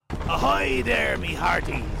Ahoy there, me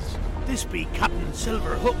hearties. This be Captain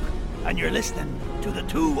Silverhook, and you're listening to the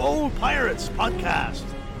Two Old Pirates podcast.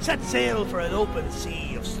 Set sail for an open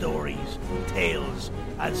sea of stories, tales,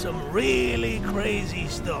 and some really crazy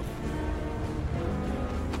stuff.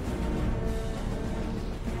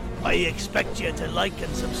 I expect you to like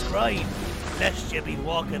and subscribe, lest you be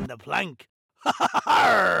walking the plank. Ha ha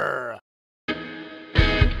ha!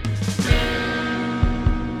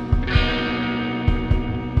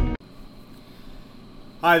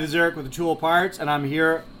 Hi, this is Eric with the Two Old Pirates, and I'm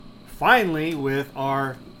here finally with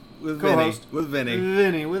our co-host.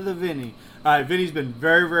 Vinny. All right, Vinny's been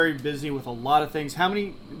very, very busy with a lot of things.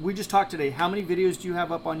 We just talked today, how many videos do you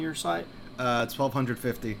have up on your site? It's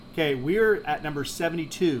 1,250. Okay, we're at number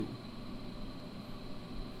 72.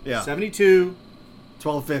 Yeah. 72.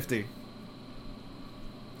 1,250.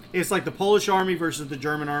 It's like the Polish army versus the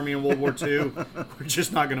German army in World War II. We're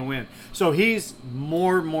just not going to win. So he's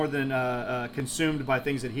more than consumed by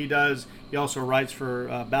things that he does. He also writes for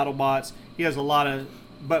BattleBots. He has a lot of...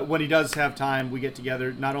 But when he does have time, we get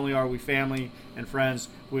together. Not only are we family and friends,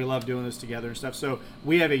 we love doing this together and stuff. So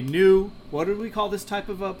we have a new... What did we call this type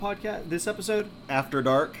of podcast? This episode? After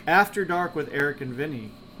Dark. After Dark with Eric and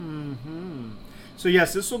Vinny. Mm-hmm. So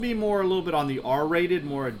yes, this will be a little bit on the R-rated,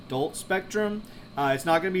 more adult spectrum. It's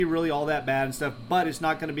not going to be really all that bad and stuff, but it's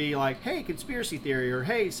not going to be like, hey, conspiracy theory, or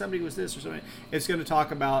hey, somebody was this or something. It's going to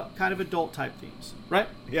talk about kind of adult type themes, right?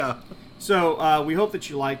 Yeah. So we hope that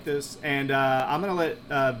you like this, and I'm going to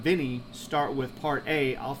let Vinny start with part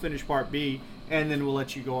A. I'll finish part B, and then we'll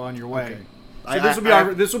let you go on your way. Okay.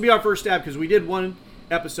 So this will be our first stab, because we did one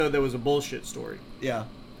episode that was a bullshit story. Yeah.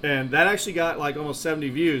 And that actually got like almost 70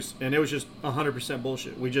 views, and it was just 100%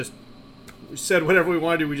 bullshit. We said whatever we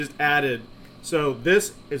wanted to. We just added. So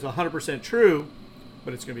this is 100% true,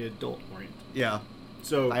 but it's going to be adult oriented. Yeah.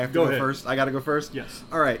 So I have to go go ahead. first. I got to go first? Yes.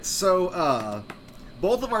 All right. So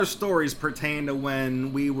both of our stories pertain to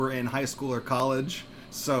when we were in high school or college.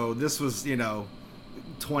 So this was,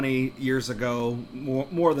 20 years ago,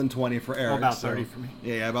 more than 20 for Eric. About 30 for me.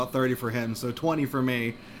 Yeah, about 30 for him. So 20 for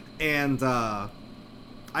me. And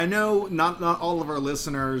I know not all of our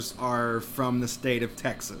listeners are from the state of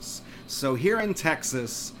Texas. So here in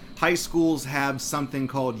Texas, high schools have something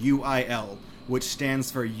called UIL, which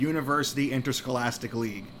stands for University Interscholastic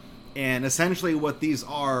League. And essentially what these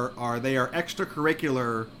are they are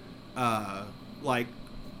extracurricular,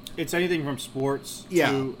 It's anything from sports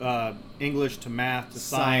to English to math to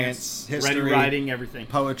science, history, ready writing, everything.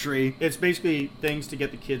 Poetry. It's basically things to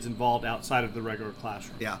get the kids involved outside of the regular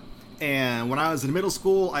classroom. Yeah. And when I was in middle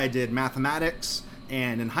school, I did mathematics.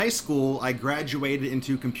 And in high school, I graduated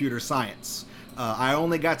into computer science. I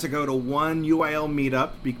only got to go to one UIL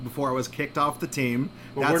meetup before I was kicked off the team.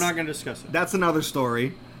 But we're not going to discuss it. That's another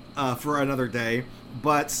story for another day.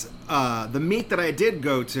 But the meet that I did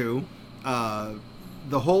go to,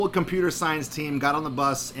 the whole computer science team got on the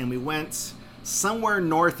bus and we went somewhere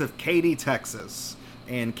north of Katy, Texas.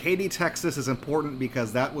 And Katy, Texas is important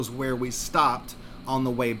because that was where we stopped on the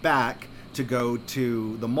way back to go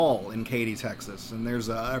to the mall in Katy, Texas. And there's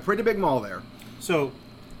a pretty big mall there. So,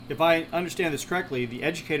 if I understand this correctly, the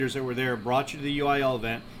educators that were there brought you to the UIL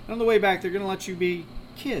event, and on the way back, they're going to let you be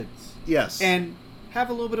kids. Yes. And have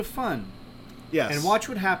a little bit of fun. Yes. And watch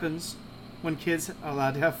what happens when kids are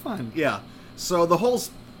allowed to have fun. Yeah. So the whole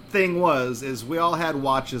thing is we all had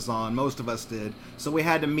watches on, most of us did, so we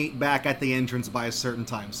had to meet back at the entrance by a certain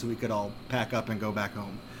time so we could all pack up and go back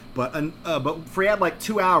home. But we had like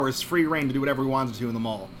 2 hours free reign to do whatever we wanted to in the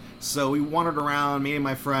mall. So we wandered around, me and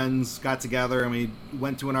my friends got together and we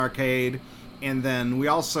went to an arcade, and then we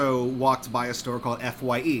also walked by a store called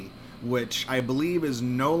FYE, which I believe is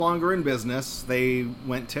no longer in business. They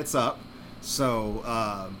went tits up.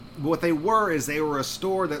 So what they were a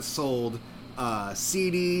store that sold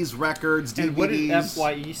CDs, records, DVDs. And what did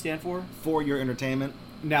FYE stand for? For your entertainment.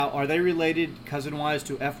 Now, are they related cousin-wise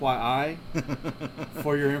to FYI?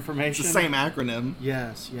 For your information? It's the same acronym.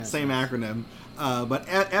 Yes. Same acronym. But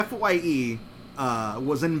FYE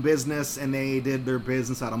was in business, and they did their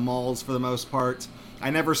business out of malls for the most part.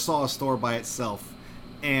 I never saw a store by itself.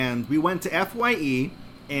 And we went to FYE,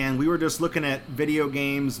 and we were just looking at video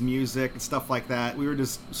games, music, and stuff like that. We were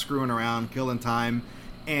just screwing around, killing time.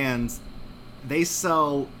 And they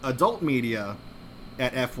sell adult media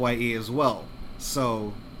at FYE as well.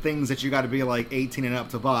 So things that you got to be like 18 and up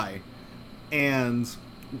to buy. And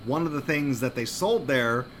one of the things that they sold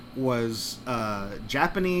there was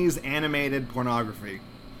Japanese animated pornography,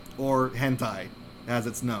 or hentai, as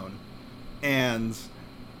it's known. And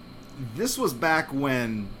this was back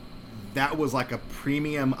when that was like a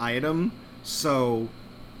premium item. So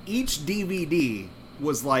each DVD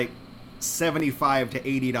was like $75 to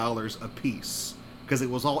 $80 a piece because it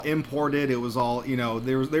was all imported. It was all,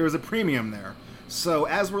 there was a premium there. So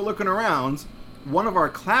as we're looking around, one of our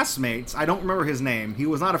classmates, I don't remember his name. He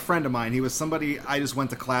was not a friend of mine. He was somebody I just went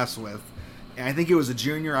to class with. And I think he was a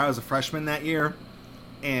junior. I was a freshman that year.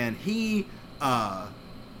 And he, I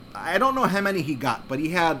don't know how many he got, but he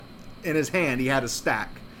had, in his hand, he had a stack.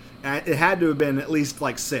 And it had to have been at least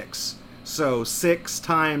like 6. So 6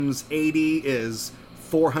 times 80 is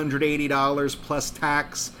 $480 plus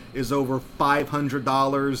tax is over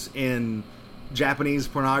 $500 in Japanese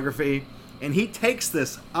pornography. And he takes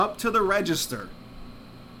this up to the register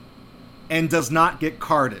and does not get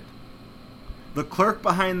carded. The clerk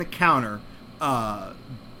behind the counter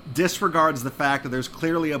disregards the fact that there's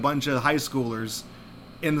clearly a bunch of high schoolers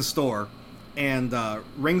in the store and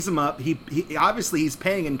rings him up. He obviously he's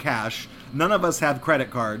paying in cash. None of us have credit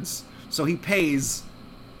cards, so he pays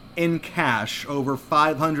in cash over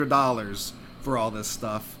 $500 for all this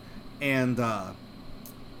stuff. And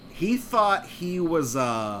he thought he was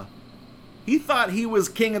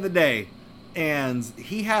king of the day, and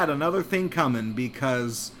he had another thing coming,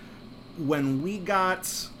 because when we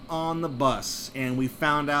got on the bus and we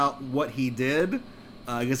found out what he did,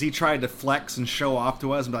 because he tried to flex and show off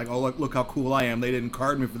to us and be like, oh, look how cool I am, they didn't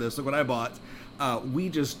card me for this, look what I bought, we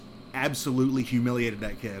just absolutely humiliated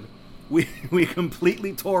that kid. We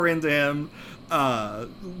completely tore into him.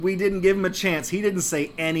 We didn't give him a chance. He didn't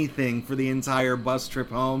say anything for the entire bus trip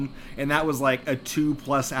home, and that was like a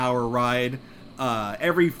 2+ hour ride.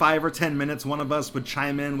 Every 5 or 10 minutes, one of us would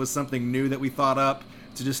chime in with something new that we thought up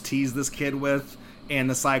to just tease this kid with, and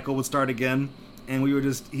the cycle would start again. And we were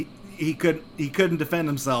just he couldn't defend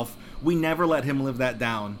himself. We never let him live that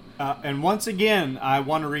down. And once again, I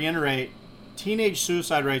want to reiterate, teenage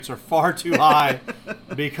suicide rates are far too high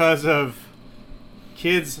because of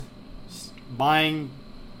kids buying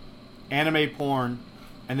anime porn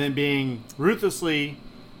and then being ruthlessly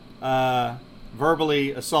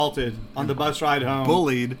verbally assaulted on the bus ride home,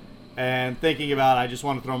 bullied, and thinking about, I just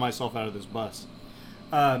want to throw myself out of this bus.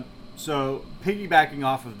 So piggybacking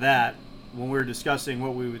off of that, when we were discussing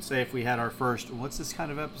what we would say if we had our first, what's this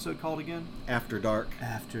kind of episode called again? After Dark.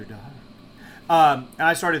 After Dark. And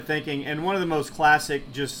I started thinking, and one of the most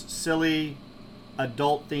classic, just silly,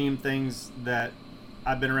 adult-themed things that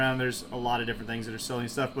I've been around, there's a lot of different things that are silly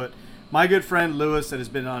and stuff, but my good friend Lewis, that has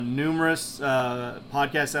been on numerous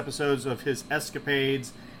podcast episodes of his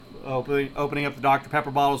escapades, opening up the Dr.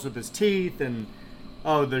 Pepper bottles with his teeth, and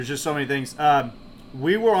there's just so many things.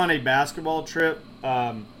 We were on a basketball trip,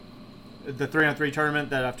 the 3-on-3 tournament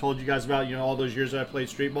that I've told you guys about, all those years that I played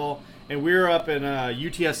street ball. And we were up in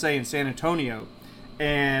UTSA in San Antonio.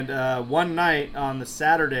 And one night on the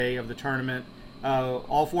Saturday of the tournament,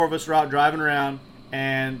 all 4 of us were out driving around,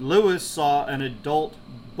 and Lewis saw an adult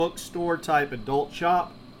bookstore type adult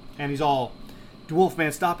shop. And he's all, Wolf,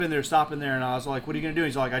 man, stop in there. And I was like, what are you going to do?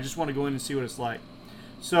 He's like, I just want to go in and see what it's like.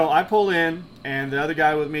 So I pull in, and the other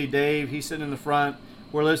guy with me, Dave, he's sitting in the front.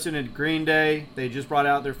 We're listening to Green Day. They just brought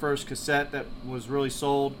out their first cassette that was really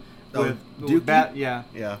sold. With Yeah.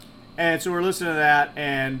 Yeah. And so we're listening to that,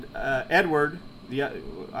 and Edward,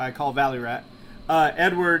 I call Valley Rat,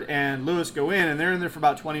 Edward and Lewis go in, and they're in there for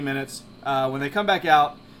about 20 minutes. When they come back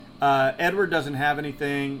out, Edward doesn't have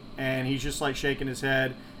anything, and he's just like shaking his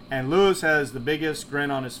head. And Lewis has the biggest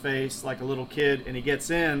grin on his face, like a little kid, and he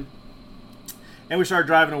gets in. And we started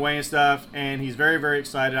driving away and stuff, and he's very, very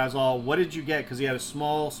excited. I was all, what did you get? Because he had a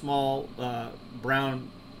small brown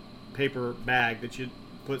paper bag that you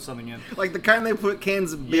put something in. Like the kind they put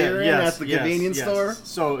cans of beer in at the convenience store?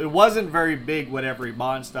 So it wasn't very big, whatever he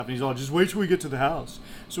bought and stuff. And he's all, just wait till we get to the house.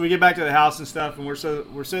 So we get back to the house and stuff, and we're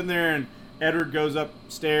sitting there, and Edward goes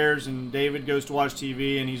upstairs, and David goes to watch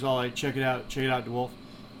TV, and he's all like, check it out, DeWolf.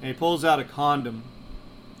 And he pulls out a condom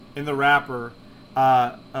in the wrapper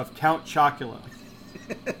of Count Chocula.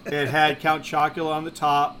 It had Count Chocula on the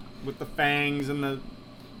top with the fangs, and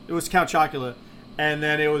it was Count Chocula. And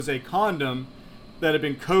then it was a condom that had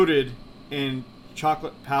been coated in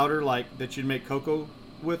chocolate powder, like that you'd make cocoa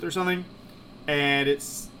with or something. And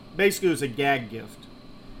it's basically, it was a gag gift.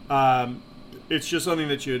 It's just something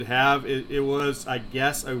that you'd have. It was, I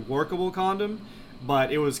guess, a workable condom,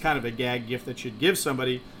 but it was kind of a gag gift that you'd give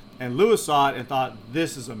somebody. And Lewis saw it and thought,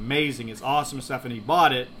 this is amazing, it's awesome and stuff, and he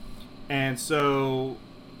bought it. And so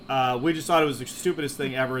we just thought it was the stupidest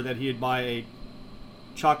thing ever that he'd buy a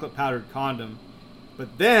chocolate powdered condom.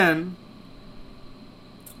 But then,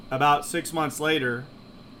 about 6 months later,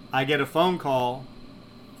 I get a phone call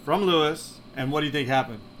from Lewis, and what do you think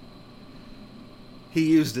happened? He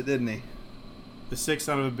used it, didn't he? The sick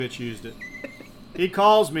son of a bitch used it. He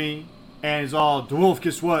calls me, And he's all, DeWolf,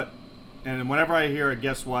 guess what? And whenever I hear a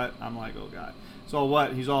guess what, I'm like, oh, God. So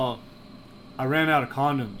what? He's all, I ran out of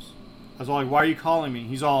condoms. I was all like, why are you calling me?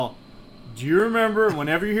 He's all, do you remember?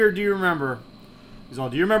 Whenever you hear do you remember? He's all,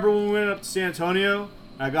 do you remember when we went up to San Antonio?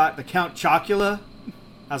 And I got the Count Chocula?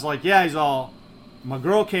 I was like, yeah. He's all, my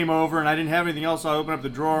girl came over and I didn't have anything else, so I opened up the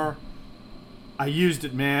drawer. I used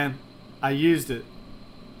it, man. I used it.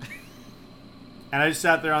 And I just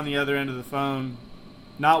sat there on the other end of the phone,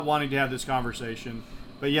 not wanting to have this conversation.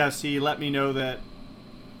 But yes, he let me know that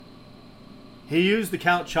he used the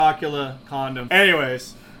Count Chocula condom.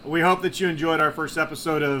 Anyways, we hope that you enjoyed our first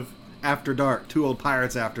episode of After Dark, Two Old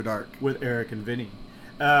Pirates After Dark. With Eric and Vinny.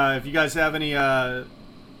 If you guys have any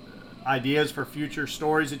ideas for future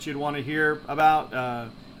stories that you'd want to hear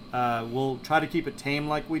about, we'll try to keep it tame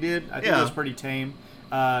like we did. I think it was pretty tame.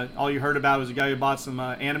 All you heard about was a guy who bought some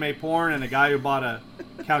anime porn and a guy who bought a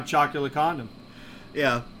Count Chocula condom.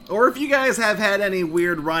 Yeah. Or if you guys have had any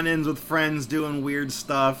weird run-ins with friends doing weird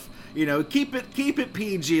stuff, keep it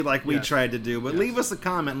PG like we tried to do. But leave us a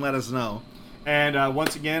comment and let us know. And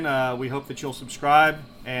once again, we hope that you'll subscribe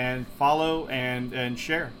and follow and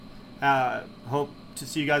share. Hope to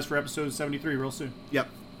see you guys for episode 73 real soon. Yep.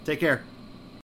 Take care.